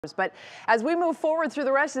But as we move forward through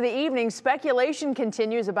the rest of the evening, speculation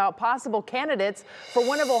continues about possible candidates for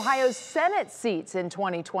one of Ohio's Senate seats in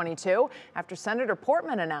 2022 after Senator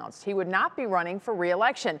Portman announced he would not be running for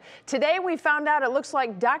re-election. Today, we found out it looks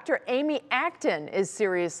like Dr. Amy Acton is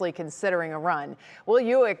seriously considering a run. Will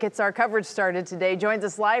Ewick gets our coverage started today, joins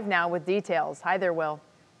us live now with details. Hi there, Will.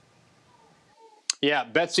 Yeah,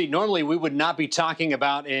 Betsy, normally we would not be talking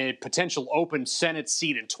about a potential open Senate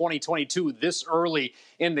seat in 2022 this early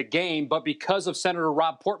in the game, but because of Senator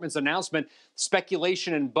Rob Portman's announcement,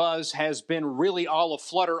 speculation and buzz has been really all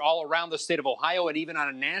aflutter all around the state of Ohio and even on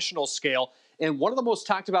a national scale. And one of the most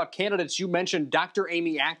talked about candidates, you mentioned Dr.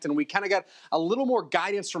 Amy Acton. We kind of got a little more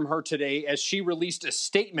guidance from her today as she released a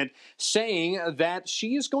statement saying that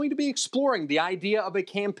she is going to be exploring the idea of a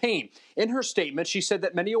campaign. In her statement, she said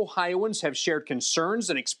that many Ohioans have shared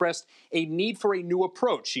concerns and expressed a need for a new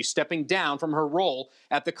approach. She's stepping down from her role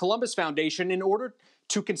at the Columbus Foundation in order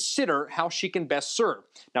to consider how she can best serve.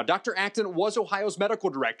 Now, Dr. Acton was Ohio's medical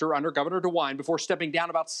director under Governor DeWine before stepping down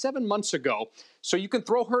about 7 months ago. So you can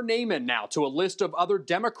throw her name in now to a list of other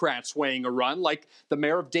Democrats weighing a run, like the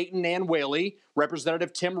mayor of Dayton, Nan Whaley,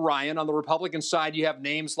 Representative Tim Ryan. On the Republican side, you have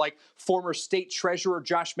names like former state treasurer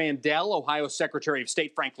Josh Mandel, Ohio Secretary of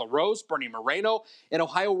State Frank LaRose, Bernie Moreno, and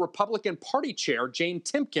Ohio Republican Party Chair Jane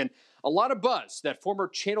Timken. A lot of buzz that former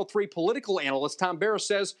Channel 3 political analyst Tom Barra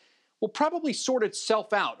says will probably sort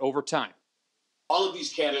itself out over time. All of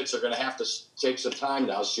these candidates are going to have to take some time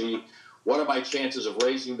now, see what are my chances of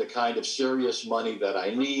raising the kind of serious money that I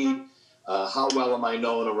need, how well am I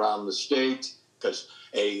known around the state, because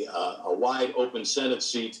a wide open Senate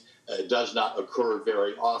seat does not occur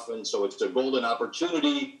very often, so it's a golden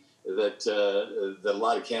opportunity that a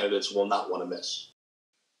lot of candidates will not want to miss.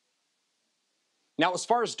 Now, as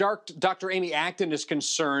far as Dr. Amy Acton is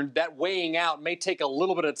concerned, that weighing out may take a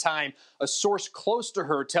little bit of time. A source close to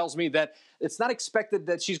her tells me that it's not expected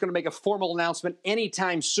that she's going to make a formal announcement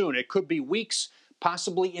anytime soon. It could be weeks,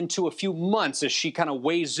 possibly into a few months as she kind of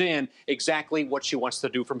weighs in exactly what she wants to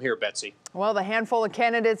do from here, Betsy. Well, the handful of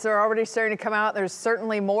candidates are already starting to come out. There's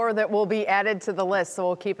certainly more that will be added to the list, so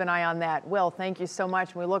we'll keep an eye on that. Will, thank you so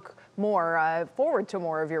much. We look forward to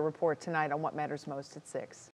more of your report tonight on What Matters Most at 6.